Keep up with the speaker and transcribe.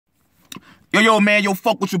Yo, man,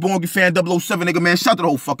 fuck with your boy Angry Fan 007, nigga, man. Shout out to the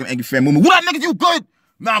whole fucking Angry Fan movement. What up, niggas? You good?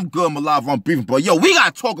 Nah, I'm good. I'm alive. I'm breathing, bro. Yo, we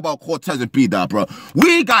gotta talk about Cortez and Bdot, bro.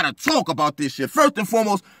 We gotta talk about this shit. First and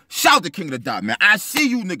foremost, shout out to King of the Dot, man. I see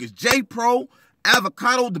you niggas. J Pro,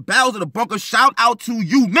 Avocado, the Battles of the Bunker. Shout out to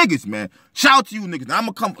you niggas, man. Shout out to you niggas. Now, I'm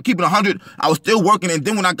gonna keep it 100. I was still working, and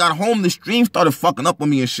then when I got home, the stream started fucking up on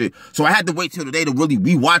me and shit. So I had to wait till today to really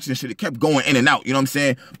rewatch and shit. It kept going in and out, you know what I'm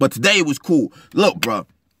saying? But today it was cool. Look, bro.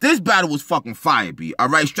 This battle was fucking fire, B. All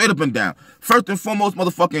right, straight up and down. First and foremost,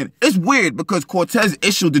 motherfucking, it's weird because Cortez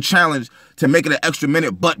issued the challenge to make it an extra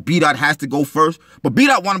minute, but Bdot has to go first. But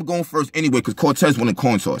Bdot wanted him going first anyway because Cortez won in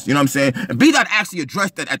coin toss. You know what I'm saying? And Bdot actually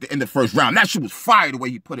addressed that at the end of the first round. That shit was fire the way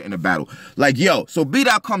he put it in the battle. Like, yo, so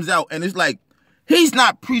Bdot comes out and it's like, he's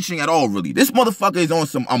not preaching at all, really. This motherfucker is on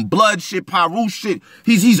some blood shit, Paru shit.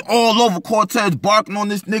 He's all over Cortez, barking on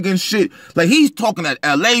this nigga and shit. Like, he's talking that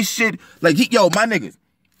LA shit. Like, yo, my niggas.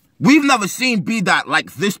 We've never seen Bdot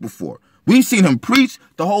like this before. We've seen him preach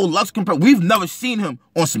the whole Lux compare. We've never seen him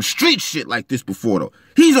on some street shit like this before, though.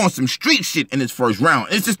 He's on some street shit in his first round.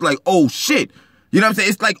 It's just like, oh, shit. You know what I'm saying?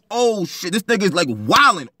 It's like, oh, shit. This nigga is like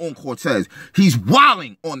wilding on Cortez. He's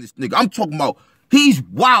wilding on this nigga. I'm talking about he's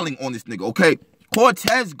wilding on this nigga, okay?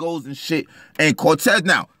 Cortez goes and shit. And Cortez,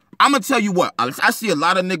 now, I'm going to tell you what. I see a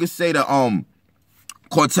lot of niggas say that,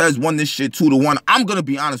 Cortez won this shit 2-1. I'm gonna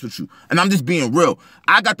be honest with you, and I'm just being real.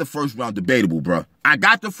 I got the first round debatable, bro. I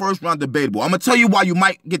got the first round debatable. I'm gonna tell you why you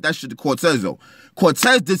might get that shit to Cortez, though.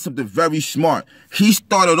 Cortez did something very smart. He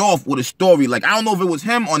started off with a story, like, I don't know if it was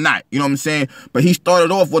him or not, you know what I'm saying? But he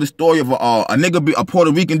started off with a story of a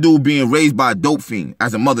Puerto Rican dude being raised by a dope fiend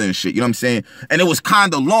as a mother and shit, you know what I'm saying? And it was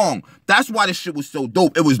kind of long. That's why this shit was so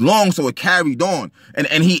dope. It was long, so it carried on.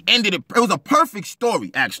 And he ended it. It was a perfect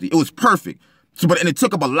story, actually. It was perfect. And it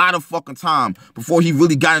took up a lot of fucking time before he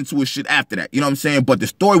really got into his shit after that. You know what I'm saying? But the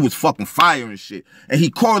story was fucking fire and shit. And he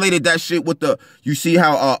correlated that shit with you see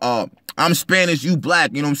how, I'm Spanish, you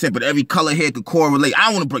black, you know what I'm saying? But every color here could correlate. I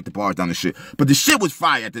don't want to break the bars down and shit. But the shit was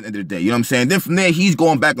fire at the end of the day. You know what I'm saying? Then from there, he's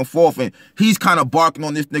going back and forth and he's kind of barking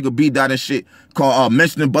on this nigga Bdot and shit,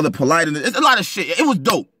 mentioning Brother Polite. And it's a lot of shit. It was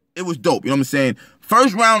dope. It was dope. You know what I'm saying?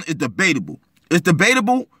 First round is debatable. It's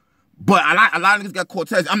debatable. But a lot of niggas got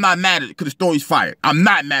Cortez. I'm not mad at it because the story's fire. I'm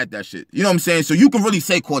not mad at that shit. You know what I'm saying? So you can really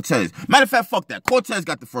say Cortez. Matter of fact, fuck that. Cortez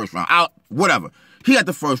got the first round. Whatever. He got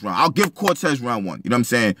the first round. I'll give Cortez round 1. You know what I'm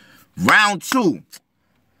saying? Round 2.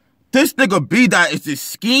 This nigga Bdot is just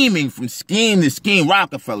scheming from scheme to scheme.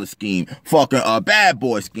 Rockefeller scheme. Fucking Bad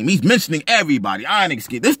Boy scheme. He's mentioning everybody. Onyx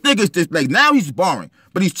scheme. This nigga's just like, now he's boring.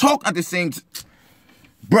 But he's talking at the same time.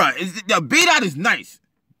 Bruh, Bdot is nice.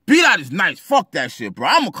 Bdot is nice. Fuck that shit, bro.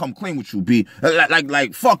 I'm gonna come clean with you, B.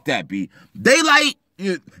 Like, fuck that, B. Daylight,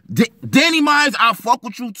 Danny Myers, I'll fuck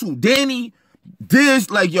with you too. Danny, this,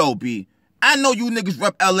 like, yo, B. I know you niggas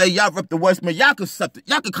rep LA, y'all rep the West, man. Y'all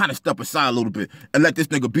could kind of step aside a little bit and let this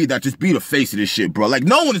nigga Bdot just be the face of this shit, bro. Like,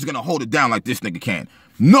 no one is gonna hold it down like this nigga can.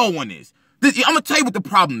 No one is. I'm gonna tell you what the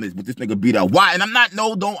problem is with this nigga Bdot. Why? And I'm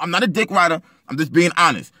not a dick rider. I'm just being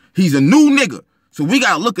honest. He's a new nigga. So we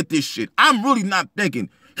gotta look at this shit. I'm really not thinking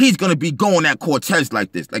he's gonna be going at Cortez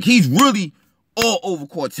like this. Like, he's really all over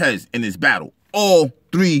Cortez in this battle. All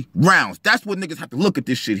 3 rounds. That's what niggas have to look at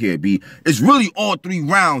this shit here, B. It's really all 3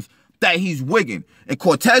 rounds that he's wigging. And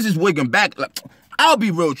Cortez is wigging back. Like, I'll be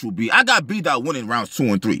real with you, B. I got Bdot winning rounds 2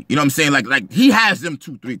 and 3. You know what I'm saying? Like he has them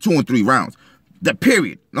 2 and 3 rounds. The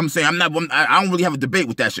period. You know what I'm saying? I don't really have a debate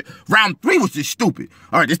with that shit. Round 3 was just stupid.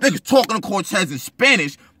 All right, this nigga's talking to Cortez in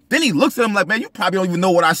Spanish. Then he looks at him like, man, you probably don't even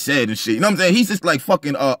know what I said and shit. You know what I'm saying? He's just like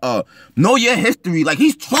fucking, know your history. Like,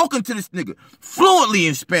 he's talking to this nigga fluently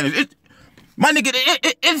in Spanish. My nigga,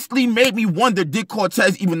 it instantly made me wonder, did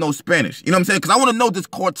Cortez even know Spanish? You know what I'm saying? Because I want to know, does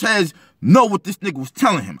Cortez know what this nigga was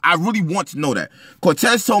telling him? I really want to know that.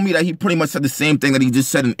 Cortez told me that he pretty much said the same thing that he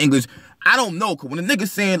just said in English. I don't know, because when the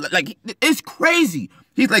nigga's saying, like, it's crazy.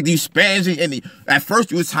 He's like, these Spanish, and at first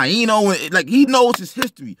he was Taino, and like, he knows his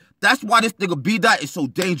history. That's why this nigga Bdot is so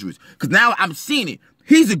dangerous. Because now I'm seeing it.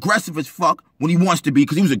 He's aggressive as fuck when he wants to be,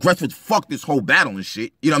 because he was aggressive as fuck this whole battle and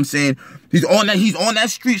shit. You know what I'm saying? He's on that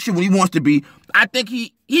street shit when he wants to be. I think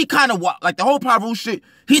he kind of, like, the whole Paru shit,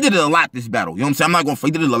 he did it a lot this battle. You know what I'm saying? I'm not going to,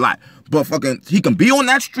 he did it a lot. But fucking, he can be on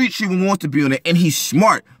that street shit when he wants to be on it, and he's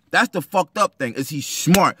smart. That's the fucked up thing, is he's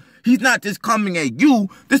smart. He's not just coming at you.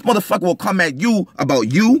 This motherfucker will come at you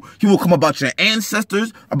about you. He will come about your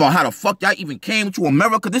ancestors, about how the fuck y'all even came to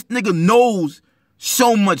America. This nigga knows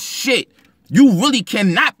so much shit. You really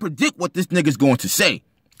cannot predict what this nigga's going to say.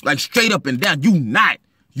 Like, straight up and down. You not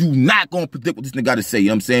going to predict what this nigga got to say. You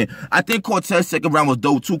know what I'm saying? I think Cortez second round was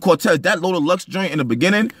dope too. Cortez, that Loaded Lux joint in the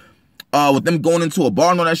beginning, with them going into a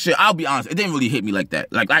bar and all that shit, I'll be honest, it didn't really hit me like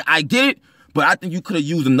that. Like, I get it, but I think you could have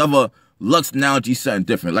used another Lux analogy, something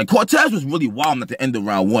different. Like, Cortez was really wild at the end of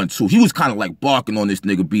round 1, too. He was kind of like barking on this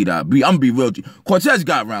nigga Bdot. I'm gonna be real. Cortez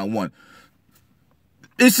got round 1.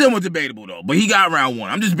 It's somewhat debatable, though, but he got round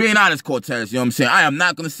 1. I'm just being honest, Cortez, you know what I'm saying? I am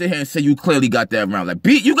not gonna sit here and say you clearly got that round. Like,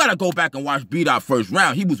 you gotta go back and watch Bdot first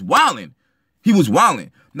round. He was wilding. He was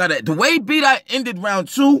wilding. Now, the way Bdot ended round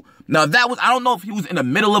 2, now that was, I don't know if he was in the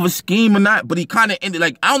middle of a scheme or not, but he kind of ended,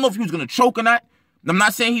 like, I don't know if he was gonna choke or not. I'm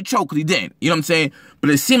not saying he choked, because he didn't. You know what I'm saying?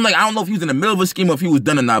 But it seemed like, I don't know if he was in the middle of a scheme or if he was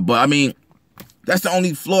done or not. But, I mean, that's the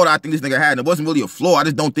only flaw that I think this nigga had. And it wasn't really a flaw. I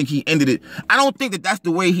just don't think he ended it. I don't think that that's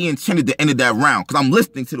the way he intended to end that round, because I'm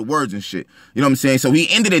listening to the words and shit. You know what I'm saying? So he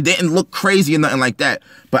ended it, didn't look crazy or nothing like that.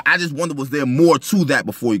 But I just wonder, was there more to that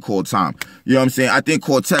before he called time? You know what I'm saying? I think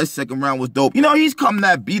Cortez's second round was dope. You know, he's coming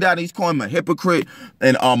at Bdot, he's calling him a hypocrite.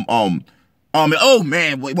 And, oh,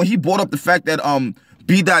 man, when he brought up the fact that,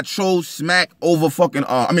 Bdot chose smack over fucking,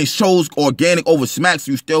 chose organic over smack,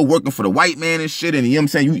 so you still working for the white man and shit, and you know what I'm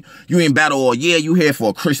saying, you ain't battle all year, you here for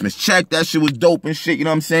a Christmas check, that shit was dope and shit, you know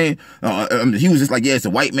what I'm saying? He was just like, yeah, it's a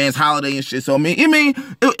white man's holiday and shit, so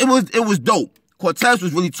it was dope. Cortez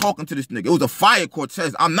was really talking to this nigga. It was a fire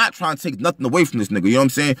Cortez. I'm not trying to take nothing away from this nigga, you know what I'm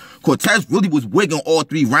saying? Cortez really was wigging all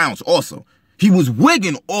 3 rounds also. He was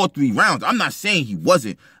wigging all 3 rounds. I'm not saying he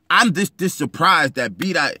wasn't. I'm just surprised that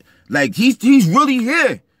Bdot, like, he's really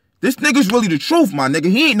here. This nigga's really the truth, my nigga.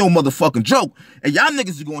 He ain't no motherfucking joke. And y'all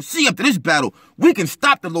niggas is gonna see after this battle, we can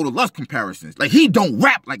stop the load of Lux comparisons. Like, he don't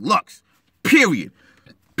rap like Lux. Period.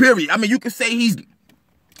 I mean, you can say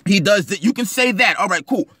he does that. You can say that. All right,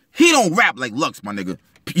 cool. He don't rap like Lux, my nigga.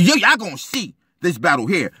 Y'all gonna see this battle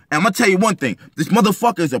here. And I'm gonna tell you one thing. This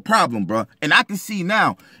motherfucker is a problem, bro. And I can see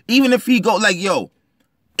now, even if he go, like, yo,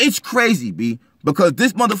 it's crazy, B. Because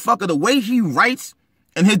this motherfucker, the way he writes,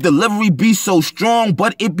 and his delivery be so strong,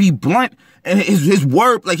 but it be blunt, and his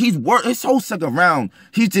word, like, his whole second round,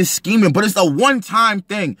 he's just scheming, but it's a one-time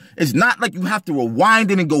thing. It's not like you have to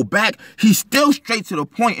rewind it and go back. He's still straight to the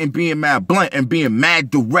point and being mad blunt and being mad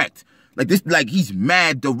direct. Like, this, like, he's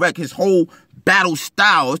mad direct. His whole battle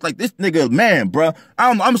style, it's like, this nigga, man, bruh,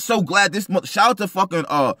 I'm so glad shout out to fucking,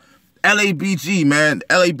 LABG, man,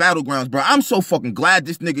 LA Battlegrounds, bro. I'm so fucking glad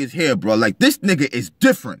this nigga is here, bro. Like, this nigga is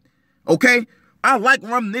different, okay? I like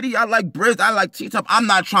Rum Nitty, I like Briz, I like T-Top. I'm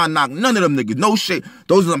not trying to knock none of them niggas. No shit.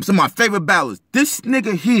 Those are some of my favorite battles. This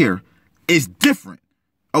nigga here is different,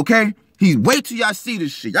 okay? Wait till y'all see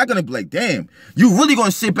this shit. Y'all gonna be like, damn. You really gonna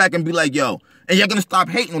sit back and be like, yo, and y'all gonna stop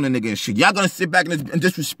hating on the nigga and shit. Y'all gonna sit back and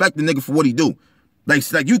disrespect the nigga for what he do. Like,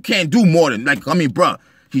 you can't do more than, like, I mean, bruh,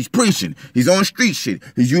 he's preaching. He's on street shit.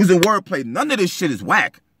 He's using wordplay. None of this shit is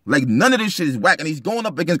whack. Like, none of this shit is whack. And he's going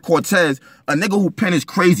up against Cortez, a nigga who pen is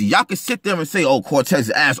crazy. Y'all can sit there and say, oh, Cortez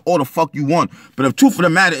ass all the fuck you want. But the truth of the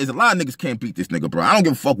matter is, a lot of niggas can't beat this nigga, bro. I don't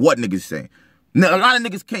give a fuck what niggas say. A lot of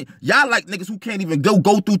niggas can't. Y'all like niggas who can't even go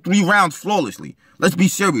through 3 rounds flawlessly. Let's be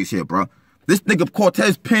serious here, bro. This nigga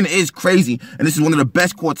Cortez pen is crazy, and this is one of the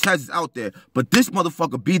best Cortezes out there. But this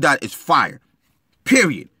motherfucker Bdot is fire.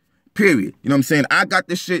 Period. You know what I'm saying? I got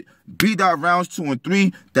this shit. Bdot rounds 2 and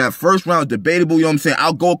 3. That first round is debatable. You know what I'm saying?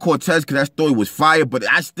 I'll go Cortez because that story was fire, but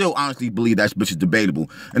I still honestly believe that bitch is debatable.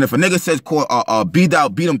 And if a nigga says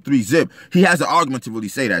Bdot beat him 3-zip, he has an argument to really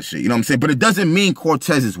say that shit. You know what I'm saying? But it doesn't mean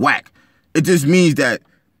Cortez is whack. It just means that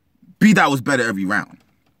Bdot was better every round.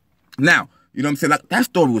 Now, you know what I'm saying? Like, that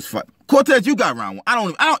story was fun. Cortez, you got round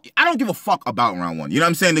 1. I don't give a fuck about round 1. You know what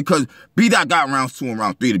I'm saying? Because Bdot got rounds 2 and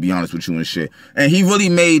round 3, to be honest with you and shit. And he really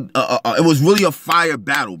made, it was really a fire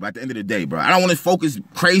battle at the end of the day, bro. I don't want to focus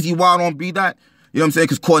crazy wild on Bdot. You know what I'm saying?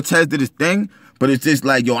 Because Cortez did his thing. But it's just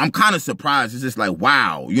like, yo, I'm kind of surprised. It's just like,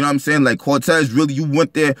 wow. You know what I'm saying? Like, Cortez really, you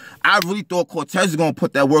went there. I really thought Cortez was going to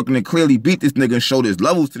put that work in and clearly beat this nigga and show his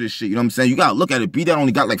levels to this shit. You know what I'm saying? You got to look at it. Bdot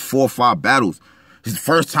only got like 4 or 5 battles. His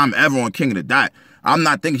first time ever on King of the Dot. I'm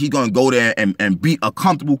not thinking he's going to go there and beat a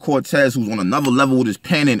comfortable Cortez who's on another level with his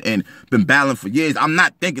pen and been battling for years. I'm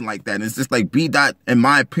not thinking like that. And it's just like Bdot, in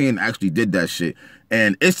my opinion, actually did that shit.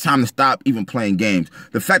 And it's time to stop even playing games.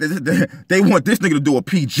 The fact that they want this nigga to do a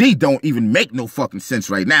PG don't even make no fucking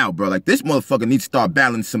sense right now, bro. Like, this motherfucker needs to start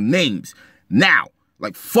battling some names. Now.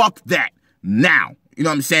 Like, fuck that. Now. You know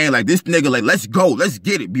what I'm saying? Like, this nigga, like, let's go. Let's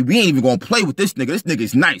get it. We ain't even gonna play with this nigga. This nigga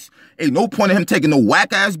is nice. Ain't no point in him taking no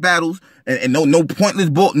whack-ass battles and no pointless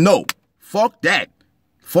bull. No. Fuck that.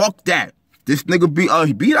 Fuck that. This nigga beat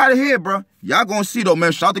out of here, bro. Y'all gonna see, though,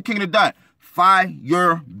 man. Shout out to King of the Dot.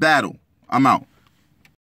 Fire battle. I'm out.